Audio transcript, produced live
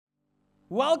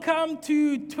Welcome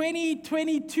to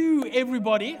 2022,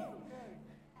 everybody.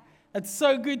 It's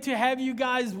so good to have you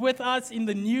guys with us in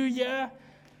the new year.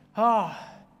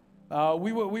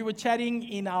 We were chatting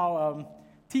in our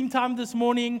team time this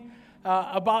morning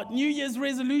about New Year's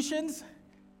resolutions,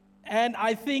 and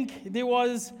I think there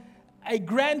was a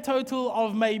grand total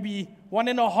of maybe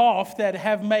 1.5 that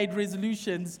have made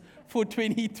resolutions for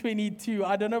 2022.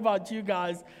 I don't know about you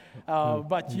guys,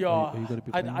 but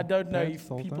I don't know if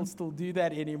people still do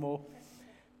that anymore.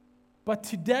 But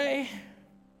today,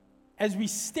 as we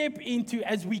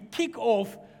kick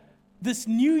off this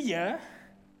new year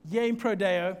in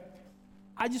Prodeo,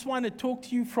 I just want to talk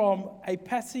to you from a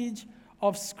passage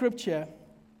of Scripture.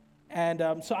 And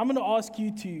so I'm going to ask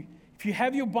you to, if you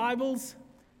have your Bibles,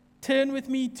 turn with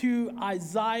me to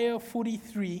Isaiah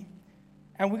 43,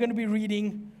 and we're going to be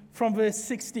reading from verse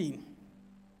 16.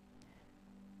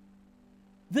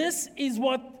 This is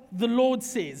what the Lord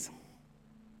says.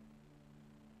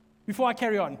 Before I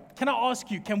carry on, can I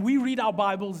ask you, can we read our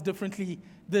Bibles differently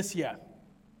this year?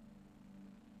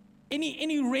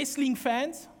 Any wrestling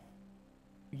fans?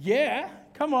 Yeah,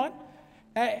 come on.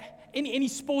 Any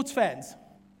sports fans?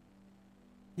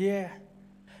 Yeah.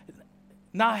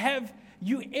 Now, have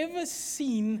you ever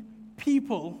seen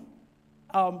people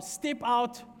step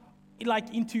out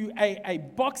like into a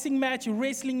boxing match, a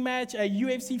wrestling match, a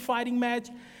UFC fighting match?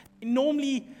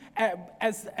 Normally,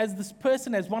 as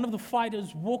one of the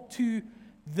fighters walk to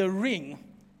the ring,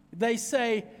 they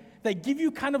give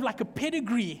you kind of like a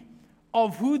pedigree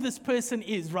of who this person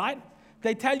is, right?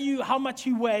 They tell you how much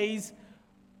he weighs,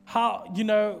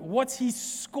 what's his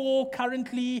score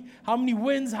currently, how many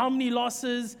wins, how many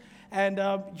losses, and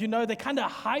they kind of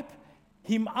hype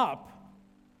him up,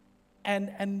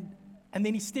 and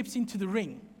then he steps into the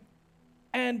ring.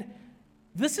 And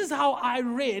this is how I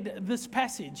read this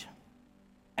passage.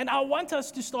 And I want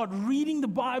us to start reading the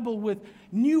Bible with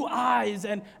new eyes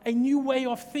and a new way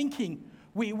of thinking,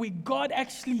 where God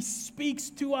actually speaks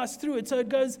to us through it. So it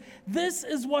goes, this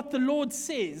is what the Lord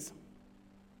says.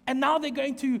 And now the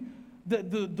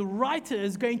writer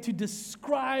is going to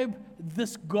describe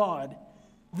this God.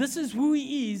 This is who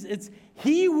he is. It's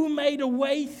he who made a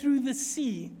way through the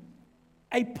sea,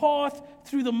 a path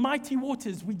through the mighty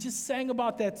waters. We just sang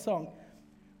about that song.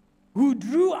 Who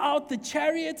drew out the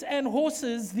chariots and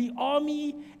horses, the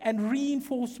army and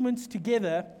reinforcements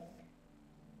together,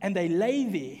 and they lay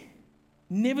there,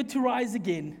 never to rise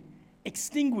again,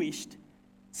 extinguished,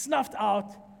 snuffed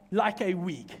out like a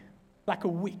wick.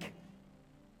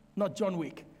 Not John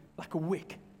Wick, like a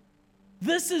wick.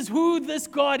 This is who this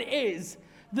God is.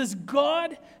 This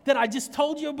God that I just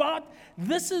told you about,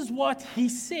 this is what he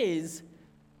says.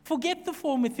 Forget the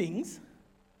former things.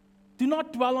 Do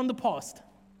not dwell on the past.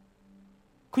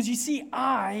 Because you see,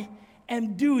 I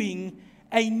am doing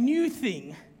a new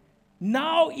thing.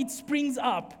 Now it springs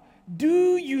up.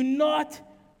 Do you not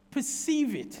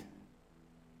perceive it?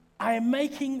 I am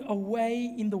making a way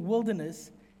in the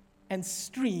wilderness and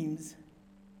streams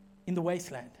in the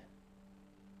wasteland.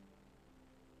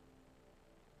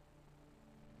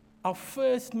 Our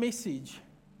first message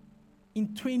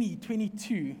in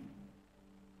 2022,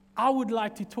 I would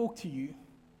like to talk to you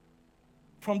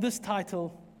from this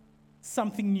title,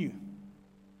 Something New.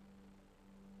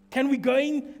 Can we go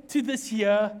into this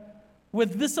year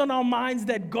with this on our minds,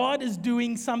 that God is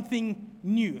doing something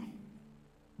new?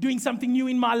 Doing something new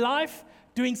in my life,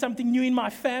 doing something new in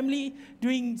my family,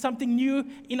 doing something new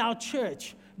in our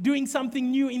church, doing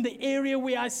something new in the area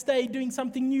where I stay, doing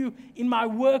something new in my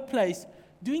workplace,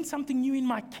 doing something new in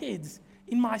my kids,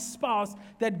 in my spouse,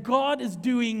 that God is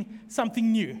doing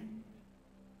something new.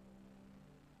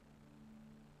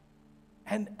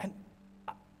 And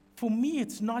for me,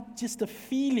 it's not just a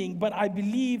feeling, but I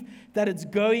believe that it's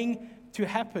going to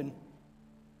happen.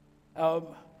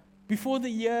 Before the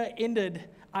year ended,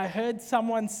 I heard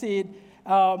someone said,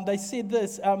 they said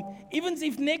this, even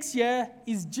if next year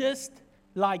is just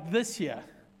like this year,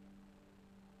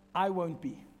 I won't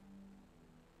be.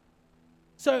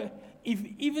 So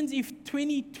even if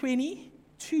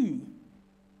 2022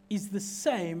 is the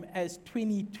same as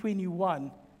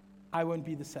 2021, I won't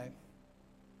be the same.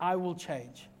 I will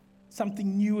change.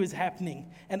 Something new is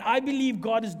happening. And I believe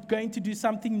God is going to do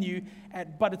something new,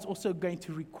 but it's also going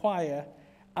to require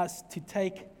us to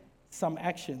take some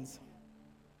actions.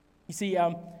 You see,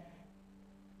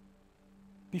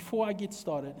 before I get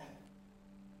started,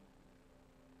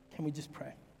 can we just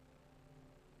pray?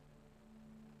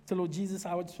 So, Lord Jesus,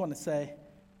 I just want to say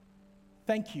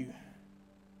thank you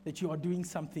that you are doing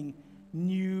something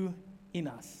new in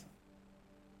us.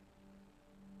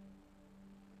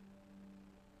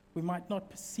 We might not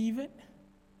perceive it,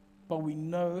 but we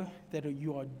know that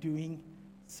you are doing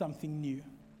something new.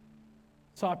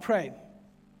 So I pray,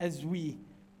 as we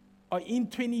are in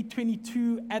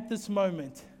 2022 at this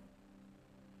moment,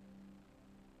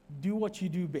 do what you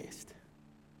do best.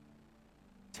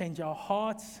 Change our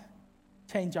hearts,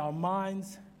 change our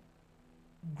minds,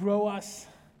 grow us,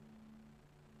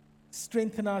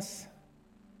 strengthen us,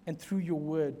 and through your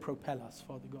word, propel us,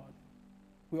 Father God.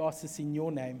 We ask this in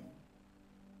your name.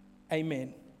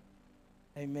 Amen.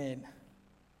 Amen.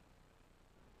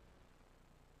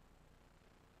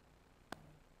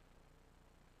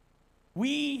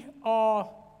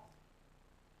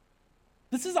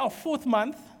 This is our 4th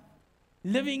month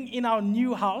living in our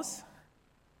new house.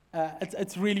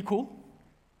 It's really cool.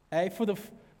 For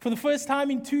the first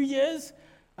time in 2 years,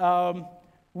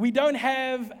 we don't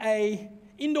have a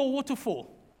indoor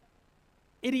waterfall.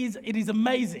 It is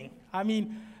amazing. I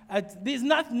mean, there's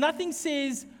nothing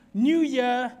says New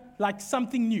Year like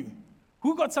something new.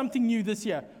 Who got something new this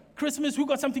year? Christmas, who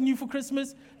got something new for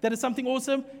Christmas? That is something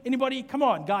awesome. Anybody? Come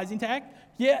on, guys, interact.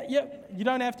 Yeah, you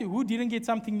don't have to. Who didn't get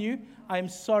something new? I am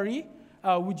sorry.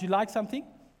 Would you like something?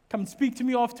 Come and speak to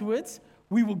me afterwards.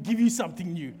 We will give you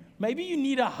something new. Maybe you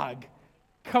need a hug.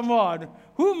 Come on.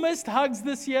 Who missed hugs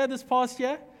this past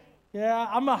year? Yeah,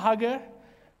 I'm a hugger.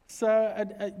 So,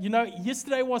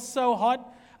 yesterday was so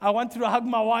hot. I wanted to hug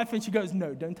my wife, and she goes,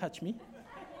 "No, don't touch me.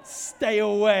 Stay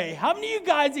away." How many of you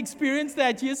guys experienced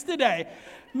that yesterday?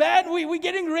 Man, we're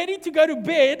getting ready to go to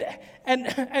bed,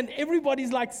 and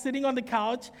everybody's like sitting on the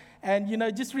couch and,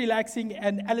 just relaxing.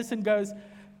 And Allison goes,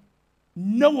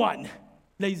 "No one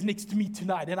lays next to me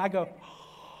tonight." And I go,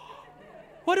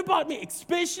 "What about me?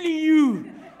 Especially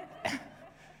you."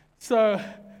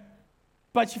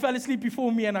 But she fell asleep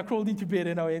before me, and I crawled into bed,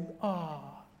 and I went, "Oh."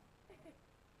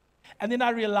 And then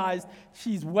I realized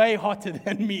she's way hotter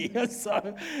than me.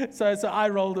 So I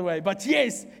rolled away. But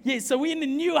yes. So we're in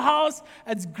a new house.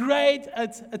 It's great.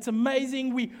 It's amazing.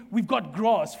 We've got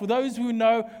grass. For those who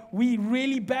know, we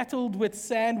really battled with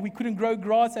sand. We couldn't grow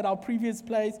grass at our previous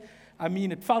place. I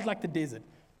mean, it felt like the desert.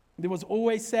 There was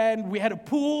always sand. We had a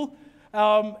pool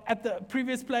at the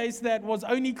previous place that was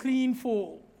only clean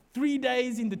for 3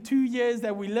 days in the 2 years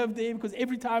that we lived there, because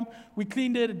every time we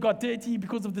cleaned it, it got dirty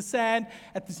because of the sand.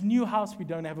 At this new house, we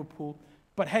don't have a pool.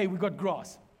 But hey, we got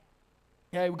grass.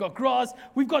 Yeah, we got grass.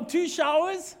 We've got 2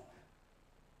 showers.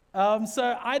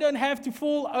 So I don't have to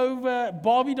fall over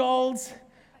Barbie dolls,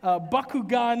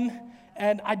 Bakugan,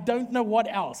 and I don't know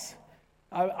what else.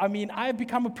 I mean, I have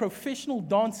become a professional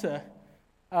dancer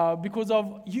because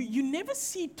of, you never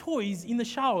see toys in the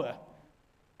shower.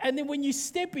 And then when you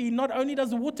step in, not only does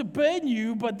the water burn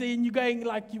you, but then you're going,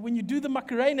 when you do the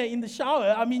Macarena in the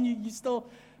shower, I mean, you still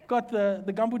got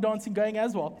the gumbo dancing going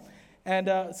as well. And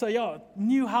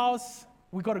new house,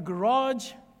 we got a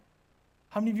garage.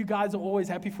 How many of you guys are always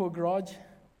happy for a garage?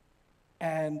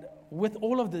 And with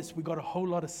all of this, we got a whole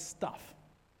lot of stuff.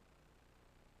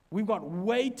 We've got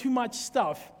way too much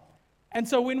stuff. And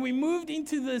so when we moved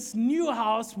into this new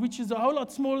house, which is a whole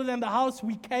lot smaller than the house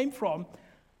we came from,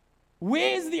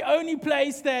 where's the only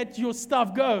place that your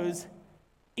stuff goes?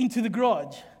 Into the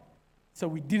garage. So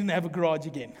we didn't have a garage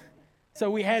again. So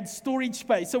we had storage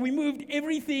space. So we moved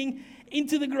everything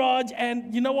into the garage.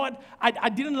 And you know what? I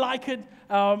didn't like it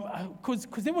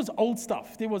because there was old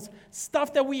stuff. There was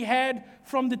stuff that we had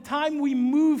from the time we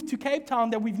moved to Cape Town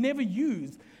that we've never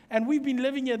used. And we've been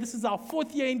living here. This is our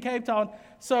 4th year in Cape Town.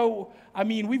 So, I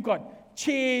mean, we've got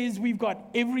chairs, we've got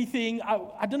everything.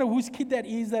 I don't know whose kid that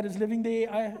is living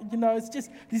there.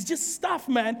 There's just stuff,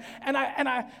 man. And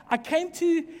I came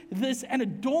to this, and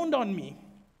it dawned on me.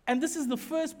 And this is the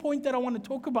first point that I want to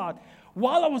talk about.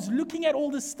 While I was looking at all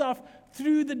this stuff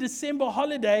through the December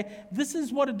holiday, this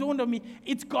is what it dawned on me.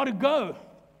 It's got to go.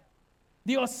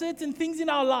 There are certain things in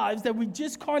our lives that we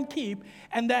just can't keep,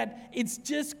 and that it's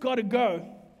just got to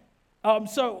go.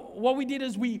 So what we did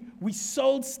is we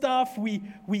sold stuff, we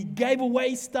gave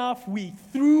away stuff, we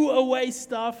threw away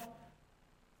stuff,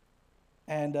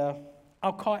 and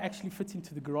our car actually fits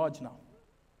into the garage now.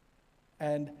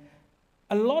 And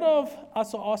a lot of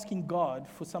us are asking God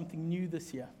for something new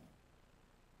this year,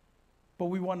 but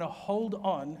we want to hold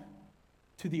on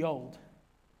to the old.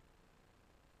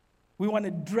 We want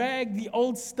to drag the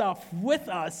old stuff with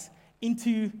us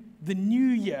into the new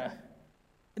year.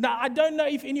 Now, I don't know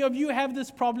if any of you have this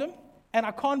problem, and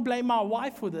I can't blame my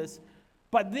wife for this,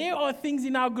 but there are things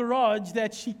in our garage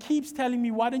that she keeps telling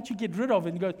me, "Why don't you get rid of it?"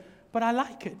 And goes, "But I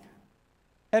like it."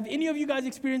 Have any of you guys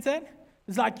experienced that?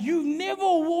 It's like, you've never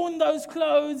worn those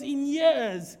clothes in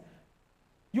years.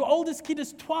 Your oldest kid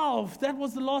is 12. That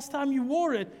was the last time you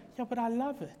wore it. Yeah, but I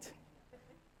love it.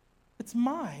 It's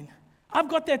mine. I've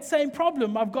got that same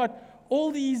problem. I've got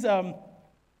all these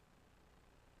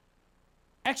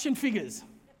action figures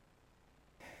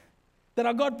that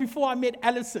I got before I met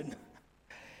Allison.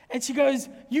 And she goes,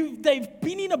 they've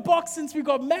been in a box since we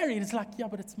got married. It's like, yeah,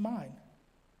 but it's mine.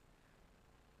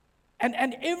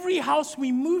 And every house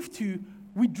we move to,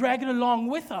 we drag it along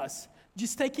with us,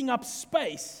 just taking up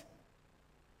space.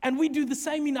 And we do the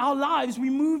same in our lives. We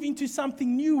move into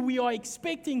something new. We are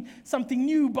expecting something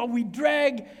new, but we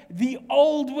drag the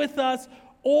old with us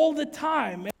all the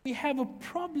time. And we have a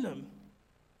problem.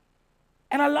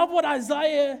 And I love what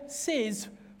Isaiah says,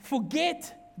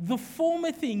 forget the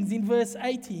former things in verse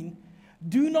 18.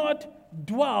 Do not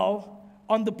dwell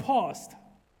on the past.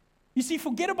 You see,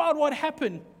 forget about what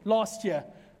happened last year.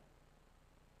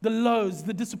 The lows,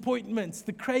 the disappointments,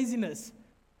 the craziness,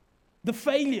 the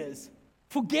failures.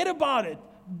 Forget about it.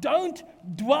 Don't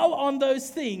dwell on those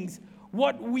things.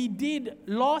 What we did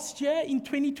last year in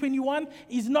 2021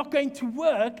 is not going to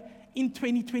work in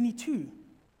 2022.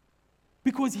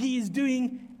 Because He is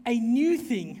doing a new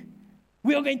thing.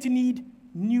 We are going to need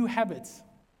new habits.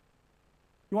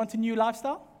 You want a new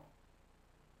lifestyle?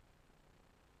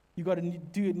 You got to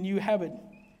do a new habit.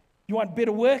 You want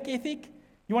better work ethic?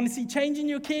 You want to see change in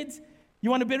your kids? You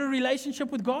want a better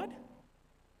relationship with God?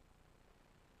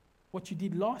 What you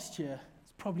did last year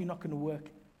is probably not going to work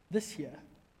this year.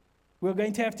 We're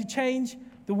going to have to change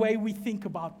the way we think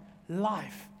about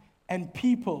life and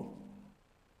people.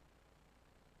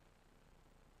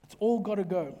 It's all got to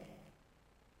go.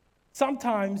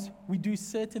 Sometimes we do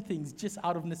certain things just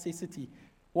out of necessity.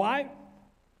 Why?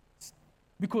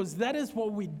 Because that is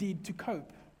what we did to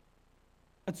cope.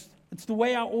 It's the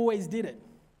way I always did it.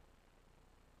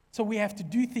 So we have to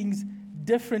do things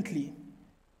differently.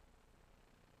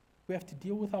 We have to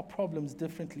deal with our problems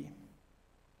differently.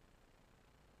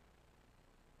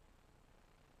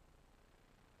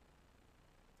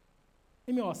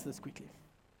 Let me ask this quickly.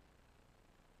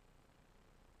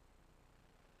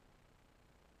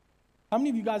 How many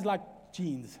of you guys like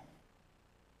jeans?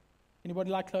 Anybody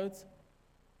like clothes?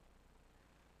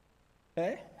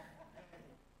 Hey?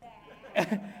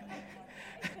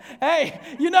 Hey,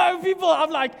 people, I'm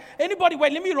like,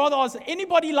 wait, let me rather ask,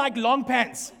 anybody like long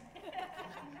pants?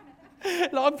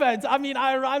 Long pants. I mean,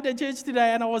 I arrived at church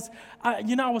today and I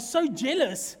was so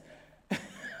jealous.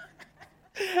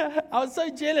 I was so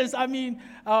jealous. I mean,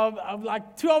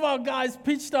 like two of our guys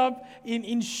pitched up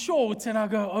in shorts and I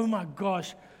go, oh my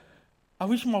gosh, I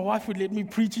wish my wife would let me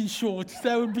preach in shorts.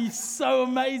 That would be so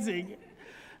amazing.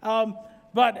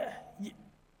 But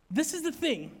this is the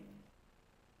thing.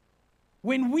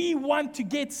 When we want to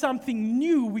get something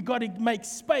new, we got to make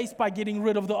space by getting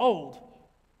rid of the old.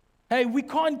 Hey, we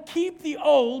can't keep the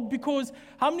old because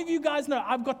how many of you guys know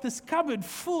I've got this cupboard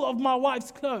full of my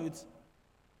wife's clothes?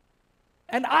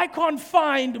 And I can't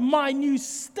find my new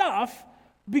stuff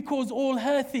because all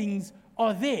her things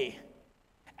are there.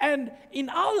 And in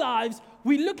our lives,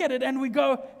 we look at it and we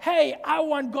go, hey, I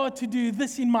want God to do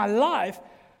this in my life.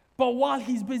 But while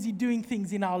He's busy doing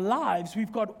things in our lives,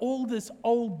 we've got all this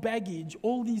old baggage,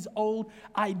 all these old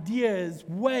ideas,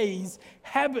 ways,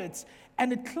 habits,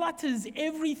 and it clutters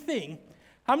everything.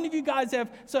 How many of you guys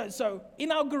have, so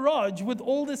in our garage with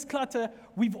all this clutter,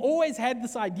 we've always had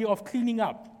this idea of cleaning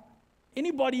up.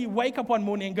 Anybody wake up one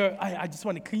morning and go, I just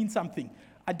want to clean something.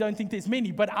 I don't think there's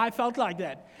many, but I felt like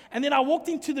that. And then I walked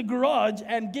into the garage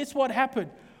and guess what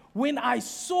happened? When I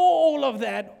saw all of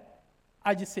that,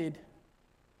 I just said,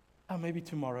 maybe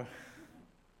tomorrow.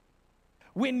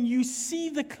 When you see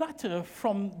the clutter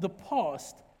from the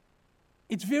past,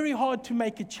 it's very hard to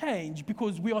make a change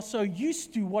because we are so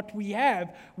used to what we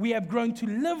have. We have grown to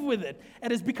live with it.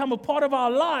 It has become a part of our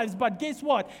lives, but guess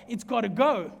what? It's got to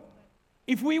go.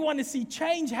 If we want to see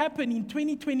change happen in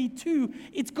 2022,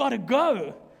 it's got to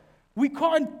go. We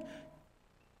can't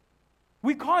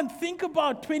think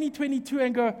about 2022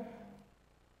 and go,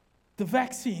 the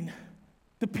vaccine,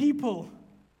 the people,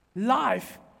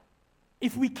 life.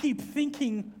 If we keep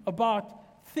thinking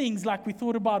about things like we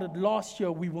thought about it last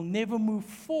year, we will never move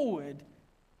forward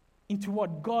into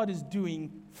what God is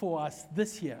doing for us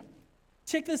this year.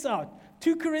 Check this out.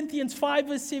 2 Corinthians 5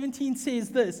 verse 17 says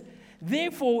this,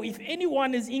 therefore, if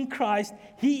anyone is in Christ,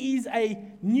 he is a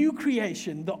new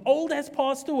creation. The old has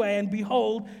passed away, and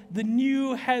behold, the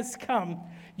new has come.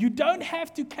 You don't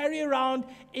have to carry around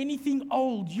anything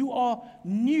old. You are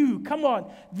new. Come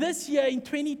on. This year in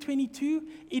 2022,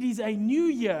 it is a new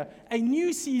year, a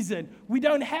new season. We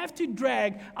don't have to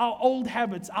drag our old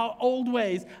habits, our old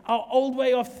ways, our old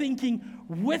way of thinking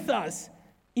with us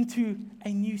into a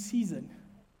new season.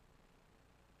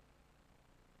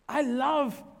 I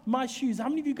love my shoes. How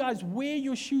many of you guys wear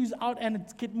your shoes out and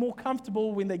get more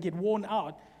comfortable when they get worn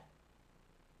out?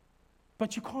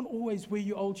 But you can't always wear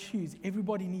your old shoes.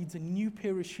 Everybody needs a new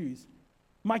pair of shoes.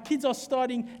 My kids are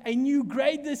starting a new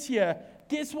grade this year.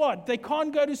 Guess what? They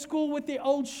can't go to school with their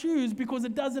old shoes because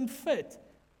it doesn't fit.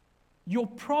 Your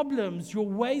problems, your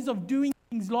ways of doing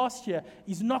things last year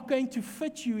is not going to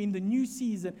fit you in the new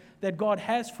season that God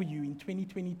has for you in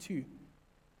 2022.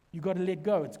 You got to let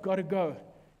go. It's got to go.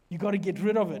 You got to get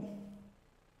rid of it.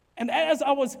 And as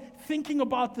I was thinking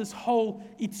about this whole,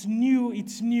 it's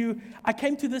new, I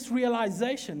came to this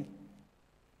realization.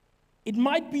 It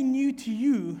might be new to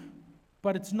you,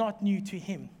 but it's not new to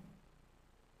Him.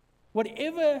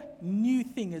 Whatever new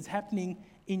thing is happening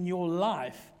in your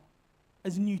life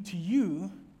is new to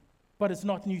you, but it's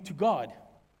not new to God.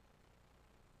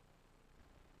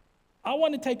 I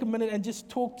want to take a minute and just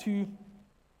talk to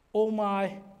all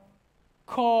my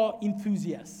car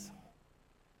enthusiasts.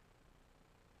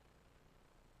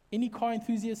 Any car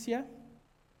enthusiasts here?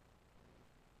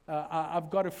 I've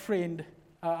got a friend,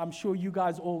 I'm sure you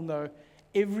guys all know,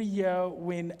 every year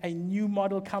when a new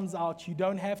model comes out, you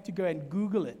don't have to go and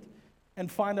Google it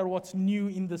and find out what's new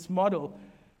in this model.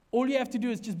 All you have to do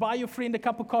is just buy your friend a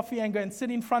cup of coffee and go and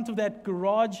sit in front of that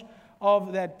garage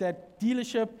of that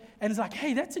dealership, and it's like,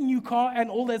 hey, that's a new car, and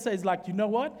all they say is like, you know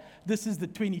what? This is the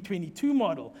 2022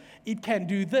 model. It can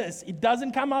do this. It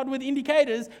doesn't come out with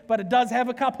indicators, but it does have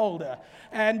a cup holder.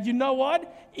 And you know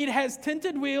what? It has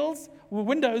tinted wheels,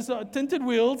 tinted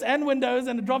wheels and windows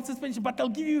and a drop suspension, but they'll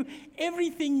give you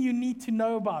everything you need to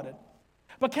know about it.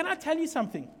 But can I tell you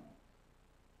something?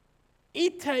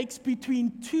 It takes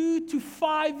between 2 to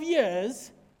 5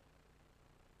 years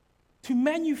to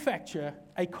manufacture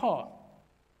a car.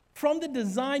 From the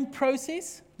design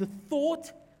process, the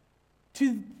thought,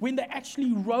 to when they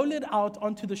actually roll it out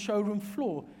onto the showroom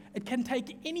floor, it can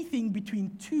take anything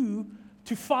between 2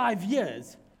 to 5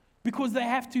 years because they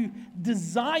have to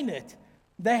design it.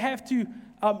 They have to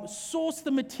source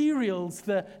the materials,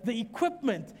 the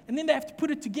equipment, and then they have to put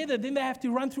it together. Then they have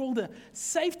to run through all the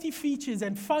safety features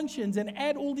and functions and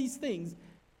add all these things.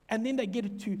 And then they get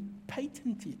it to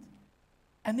patent it.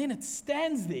 And then it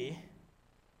stands there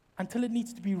until it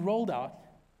needs to be rolled out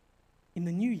in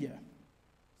the new year.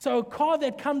 So a car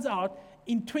that comes out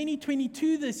in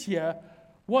 2022 this year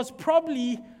was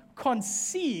probably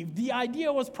conceived, the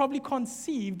idea was probably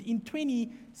conceived in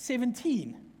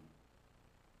 2017.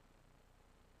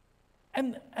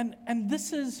 And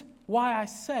this is why I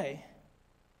say,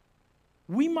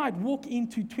 we might walk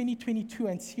into 2022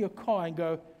 and see a car and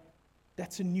go,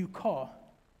 that's a new car.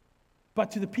 But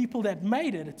to the people that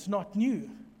made it, it's not new.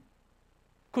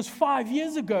 Because 5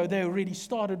 years ago, they already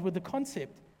started with the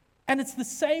concept. And it's the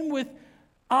same with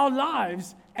our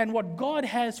lives and what God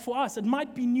has for us. It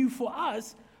might be new for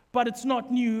us, but it's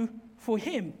not new for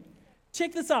Him.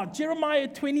 Check this out, Jeremiah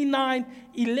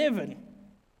 29:11.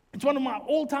 It's one of my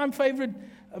all-time favorite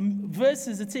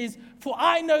verses. It says, "For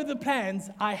I know the plans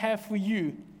I have for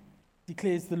you,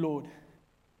 declares the Lord.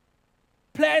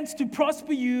 Plans to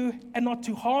prosper you and not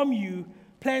to harm you,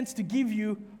 plans to give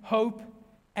you hope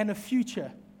and a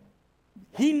future."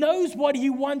 He knows what He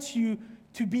wants you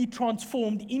to be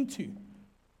transformed into.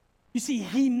 You see,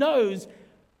 He knows,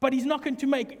 but He's not going to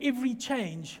make every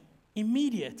change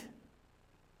immediate.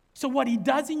 So what He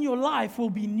does in your life will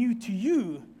be new to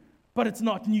you, but it's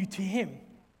not new to Him.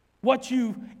 What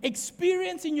you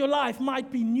experience in your life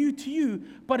might be new to you,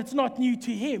 but it's not new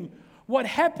to Him. What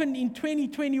happened in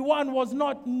 2021 was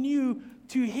not new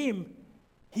to Him.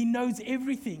 He knows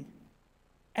everything.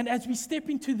 And as we step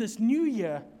into this new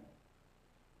year,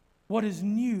 what is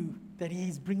new that He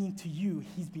is bringing to you?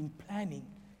 He's been planning.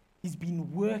 He's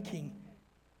been working.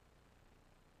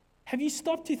 Have you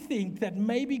stopped to think that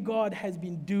maybe God has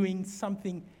been doing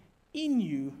something in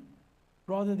you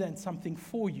rather than something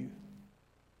for you?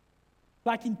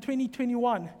 Like in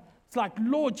 2021, it's like,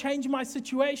 Lord, change my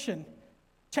situation.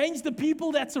 Change the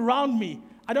people that's around me.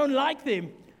 I don't like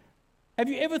them. Have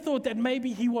you ever thought that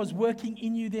maybe He was working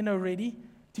in you then already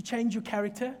to change your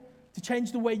character, to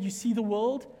change the way you see the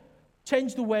world,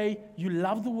 change the way you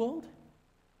love the world?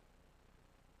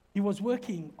 He was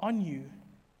working on you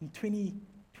in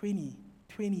 2020,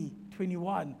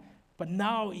 2021, but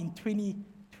now in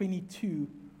 2022,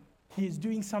 He is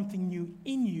doing something new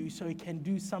in you so He can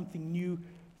do something new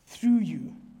through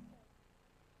you.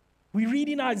 We read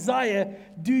in Isaiah,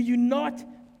 "Do you not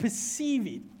perceive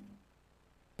it?"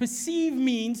 Perceive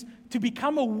means to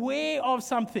become aware of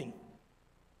something.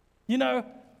 You know,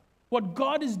 what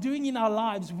God is doing in our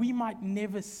lives, we might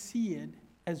never see it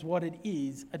as what it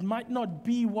is. It might not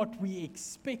be what we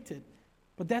expected.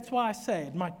 But that's why I say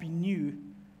it might be new,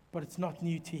 but it's not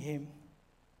new to Him.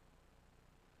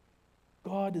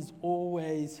 God is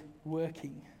always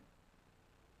working.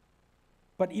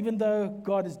 But even though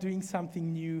God is doing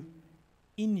something new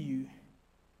in you,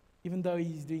 even though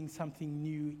He's doing something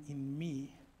new in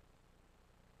me,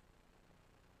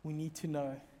 we need to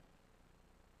know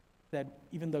that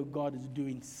even though God is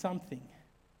doing something,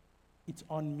 it's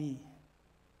on me.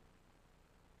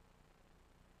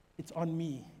 It's on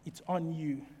me. It's on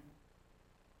you.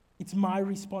 It's my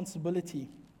responsibility.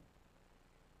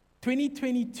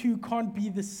 2022 can't be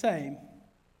the same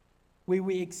where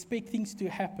we expect things to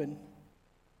happen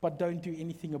but don't do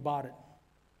anything about it.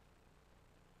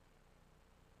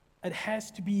 It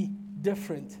has to be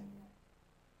different.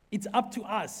 It's up to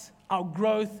us, our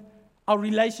growth, our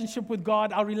relationship with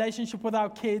God, our relationship with our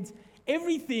kids,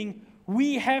 everything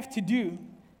we have to do.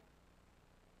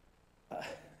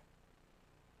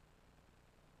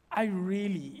 I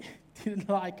really didn't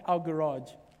like our garage.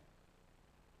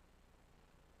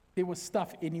 There was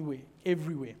stuff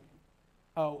everywhere.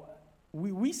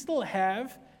 We still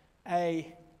have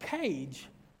a cage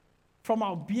from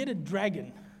our bearded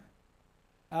dragon,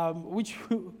 which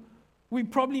we're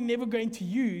probably never going to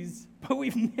use, but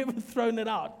we've never thrown it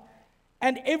out.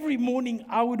 And every morning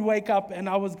I would wake up and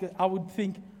I would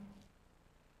think,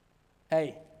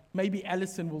 hey, maybe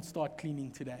Allison will start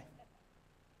cleaning today.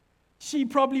 She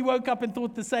probably woke up and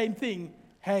thought the same thing.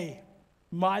 Hey,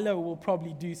 Milo will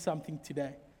probably do something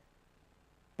today.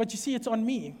 But you see, it's on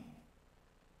me.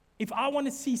 If I want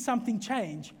to see something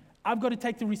change, I've got to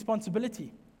take the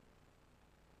responsibility.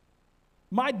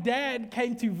 My dad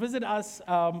came to visit us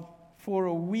for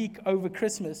a week over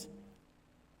Christmas,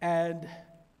 and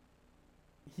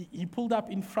he pulled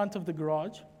up in front of the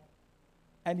garage,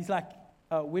 and he's like,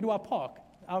 where do I park?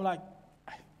 I'm like,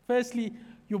 firstly,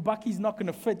 your bucky's not going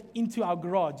to fit into our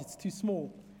garage. It's too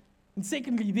small. And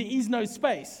secondly, there is no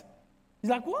space.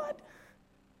 He's like, what?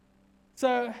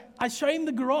 So I show him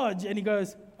the garage, and he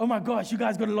goes, oh my gosh, you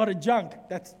guys got a lot of junk.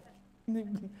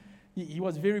 He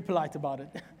was very polite about it.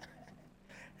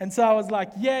 And so I was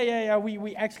like, yeah,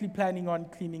 we actually planning on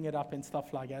cleaning it up and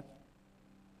stuff like that.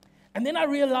 And then I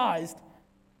realized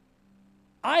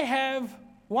I have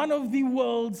one of the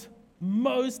world's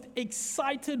most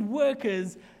excited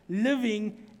workers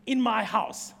living in my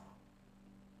house.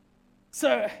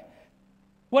 So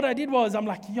what I did was, I'm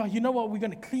like, yeah, you know what? We're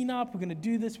going to clean up. We're going to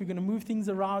do this. We're going to move things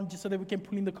around just so that we can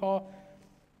pull in the car.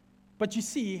 But you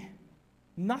see,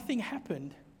 nothing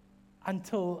happened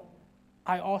until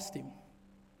I asked him.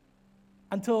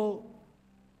 Until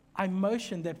I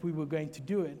motioned that we were going to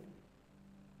do it.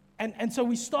 And so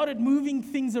we started moving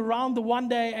things around the one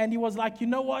day, and he was like, you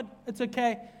know what? It's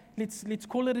okay. Let's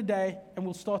call it a day, and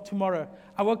we'll start tomorrow.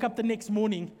 I woke up the next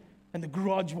morning, and the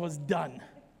garage was done.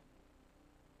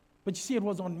 But you see, it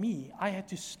was on me. I had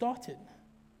to start it.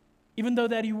 Even though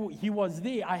that he was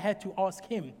there, I had to ask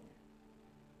him.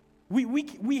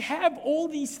 We have all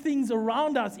these things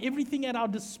around us, everything at our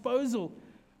disposal.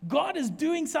 God is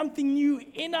doing something new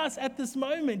in us at this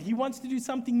moment. He wants to do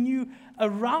something new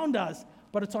around us,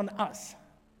 but it's on us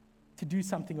to do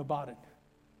something about it.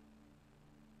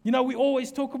 You know, we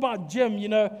always talk about gym, you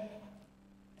know,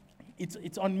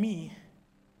 it's on me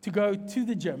to go to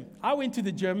the gym. I went to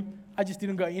the gym, I just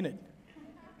didn't go in it.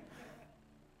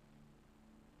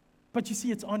 But you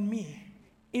see, it's on me.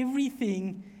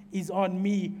 Everything is on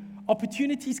me.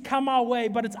 Opportunities come our way,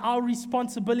 but it's our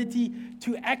responsibility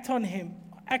to act on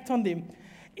them.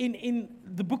 In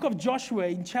the book of Joshua,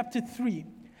 in chapter 3,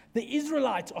 the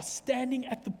Israelites are standing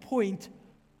at the point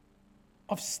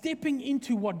of stepping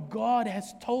into what God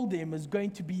has told them is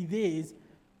going to be theirs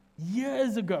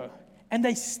years ago. And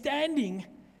they're standing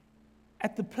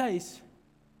at the place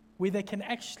where they can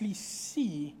actually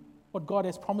see what God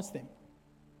has promised them.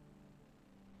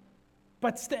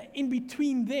 But in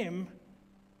between them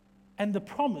and the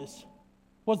promise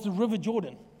was the River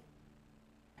Jordan.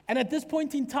 And at this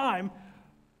point in time,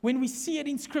 when we see it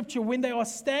in Scripture, when they are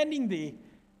standing there,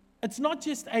 it's not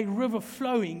just a river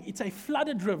flowing, it's a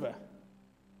flooded river.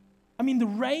 I mean, the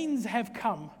rains have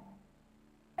come,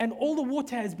 and all the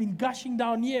water has been gushing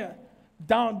down here,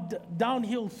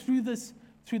 downhill through this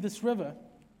river.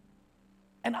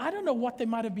 And I don't know what they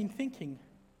might have been thinking.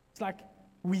 It's like,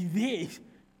 we're there,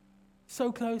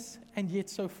 so close and yet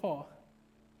so far.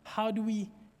 How do we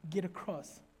get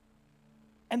across?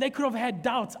 And they could have had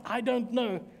doubts, I don't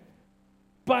know.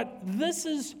 But this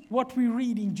is what we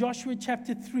read in Joshua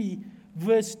chapter 3,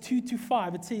 verse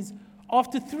 2-5. It says,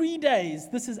 after 3 days,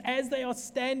 this is as they are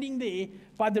standing there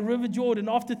by the River Jordan,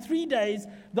 after 3 days,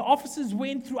 the officers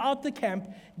went throughout the camp,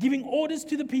 giving orders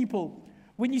to the people.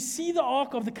 When you see the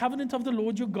ark of the covenant of the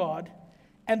Lord your God,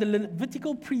 and the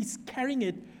Levitical priests carrying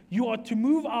it, you are to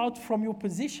move out from your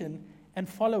position and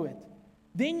follow it.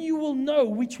 Then you will know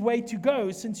which way to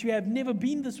go, since you have never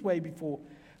been this way before.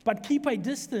 But keep a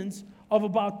distance of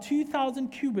about 2,000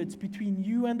 cubits between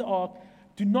you and the ark.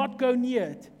 Do not go near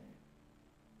it."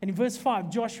 And in verse 5,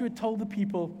 Joshua told the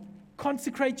people,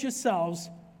 "Consecrate yourselves,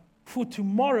 for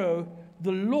tomorrow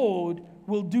the Lord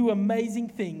will do amazing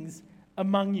things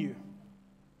among you."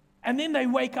 And then they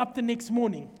wake up the next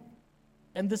morning,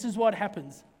 and this is what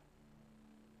happens.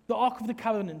 The Ark of the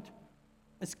Covenant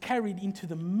is carried into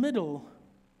the middle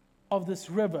of this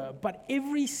river, but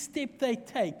every step they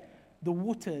take, the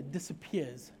water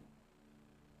disappears.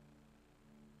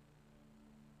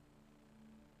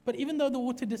 But even though the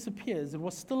water disappears, it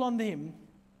was still on them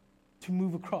to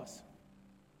move across.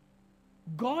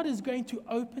 God is going to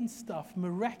open stuff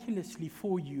miraculously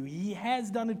for you. He has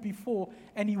done it before,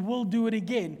 and He will do it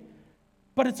again.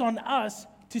 But it's on us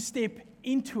to step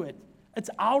into it. It's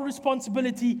our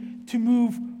responsibility to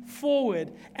move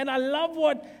forward. And I love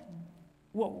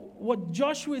what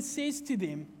Joshua says to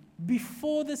them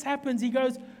before this happens. He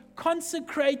goes,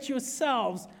 "Consecrate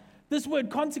yourselves." This word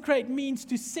consecrate means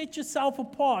to set yourself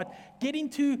apart, get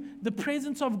into the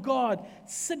presence of God,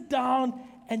 sit down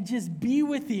and just be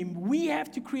with Him. We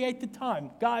have to create the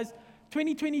time. Guys,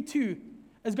 2022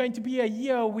 is going to be a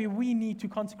year where we need to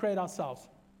consecrate ourselves.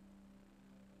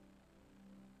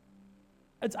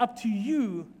 It's up to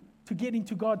you to get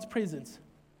into God's presence.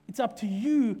 It's up to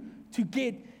you to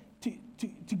get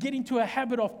into a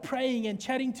habit of praying and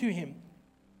chatting to Him.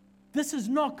 This is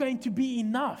not going to be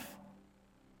enough.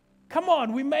 Come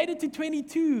on, we made it to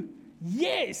 22.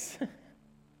 Yes.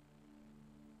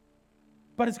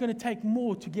 But it's going to take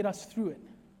more to get us through it.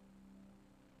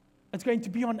 It's going to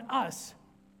be on us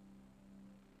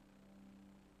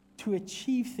to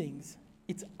achieve things.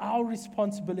 It's our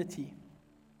responsibility.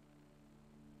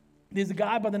 There's a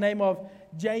guy by the name of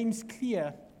James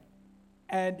Clear,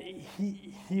 and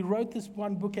he wrote this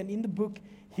one book, and in the book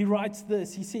he writes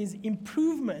this. He says,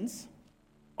 "Improvements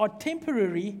are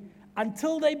temporary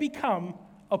until they become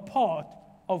a part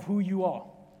of who you are."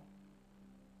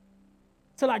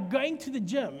 So like going to the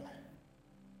gym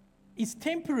is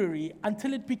temporary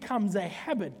until it becomes a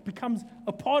habit, becomes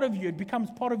a part of you, it becomes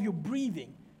part of your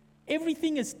breathing.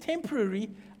 Everything is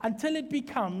temporary until it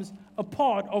becomes a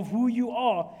part of who you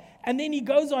are. And then he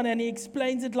goes on and he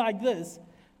explains it like this.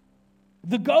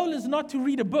 The goal is not to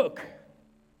read a book.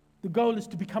 The goal is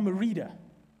to become a reader,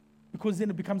 because then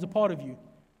it becomes a part of you.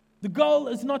 The goal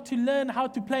is not to learn how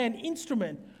to play an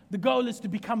instrument. The goal is to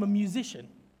become a musician.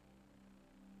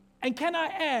 And can I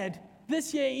add,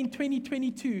 this year in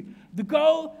 2022, the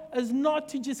goal is not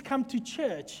to just come to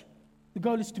church. The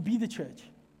goal is to be the church.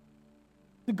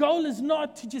 The goal is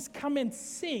not to just come and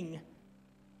sing.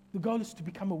 The goal is to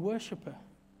become a worshiper.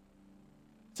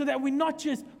 So that we're not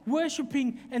just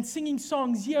worshiping and singing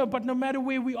songs here, but no matter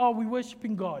where we are, we're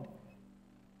worshiping God.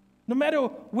 No matter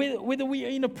whether we are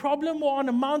in a problem or on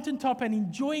a mountaintop and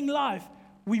enjoying life,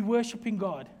 we're worshiping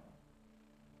God.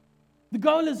 The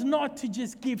goal is not to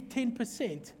just give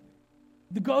 10%.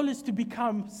 The goal is to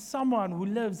become someone who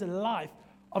lives a life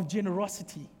of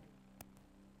generosity.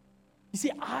 You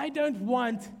see, I don't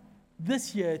want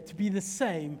this year to be the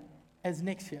same as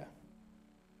next year.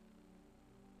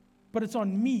 But it's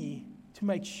on me to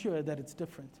make sure that it's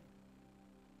different.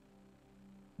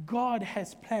 God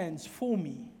has plans for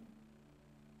me,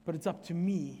 but it's up to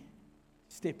me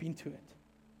to step into it.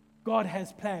 God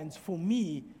has plans for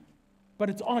me, but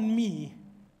it's on me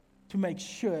to make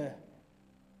sure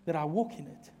that I walk in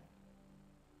it.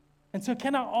 And so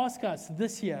can I ask us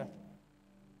this year,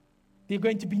 there are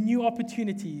going to be new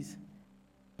opportunities,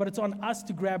 but it's on us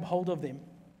to grab hold of them.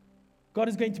 God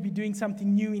is going to be doing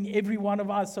something new in every one of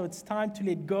us, so it's time to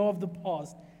let go of the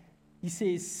past. He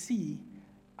says, "See,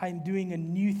 I'm doing a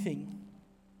new thing.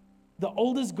 The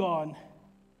old is gone,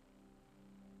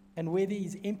 and where there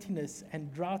is emptiness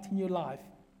and drought in your life,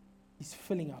 He's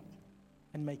filling up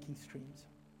and making streams."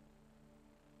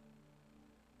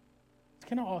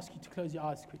 Can I ask you to close your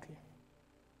eyes quickly?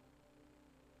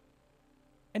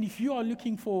 And if you are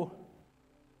looking for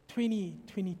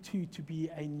 2022 to be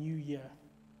a new year,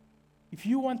 if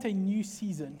you want a new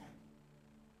season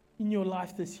in your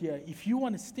life this year, if you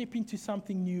want to step into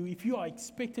something new, if you are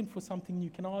expectant for something new,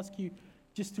 can I ask you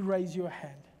just to raise your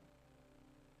hand?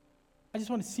 I just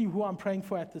want to see who I'm praying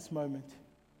for at this moment.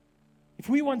 If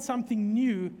we want something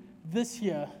new this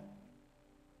year,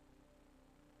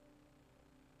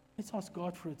 let's ask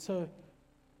God for it. So,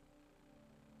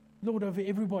 Lord, over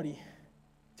everybody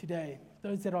today,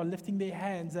 those that are lifting their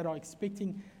hands, that are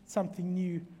expecting something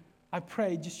new, I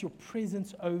pray just your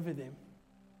presence over them.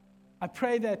 I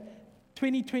pray that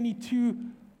 2022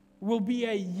 will be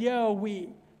a year where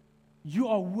You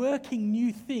are working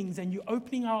new things and you're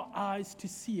opening our eyes to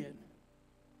see it.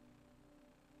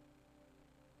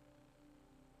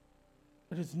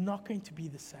 But it's not going to be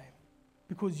the same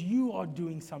because you are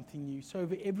doing something new. So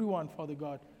over everyone, Father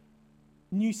God,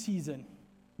 new season,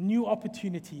 new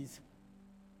opportunities,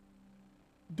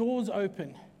 doors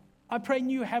open. I pray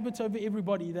new habits over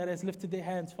everybody that has lifted their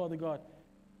hands, Father God.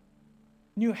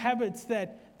 New habits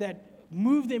that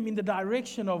move them in the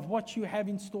direction of what you have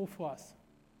in store for us.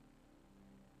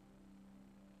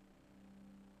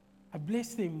 I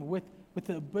bless them with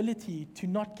the ability to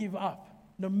not give up,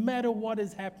 no matter what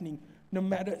is happening, no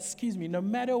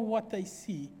matter what they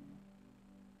see,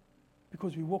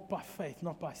 because we walk by faith,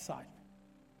 not by sight.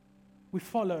 We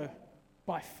follow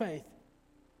by faith.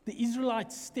 The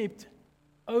Israelites stepped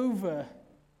over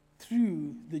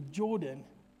through the Jordan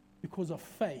because of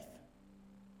faith.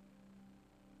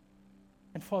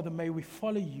 And Father, may we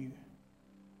follow you,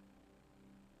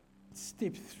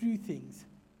 step through things,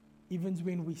 even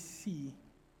when we see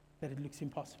that it looks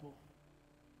impossible.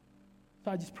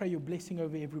 So I just pray your blessing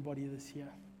over everybody this year.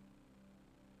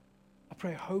 I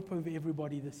pray hope over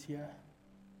everybody this year.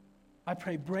 I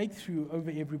pray breakthrough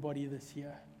over everybody this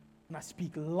year. And I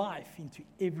speak life into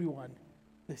everyone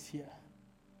this year.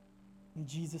 In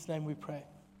Jesus' name we pray.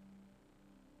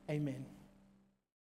 Amen.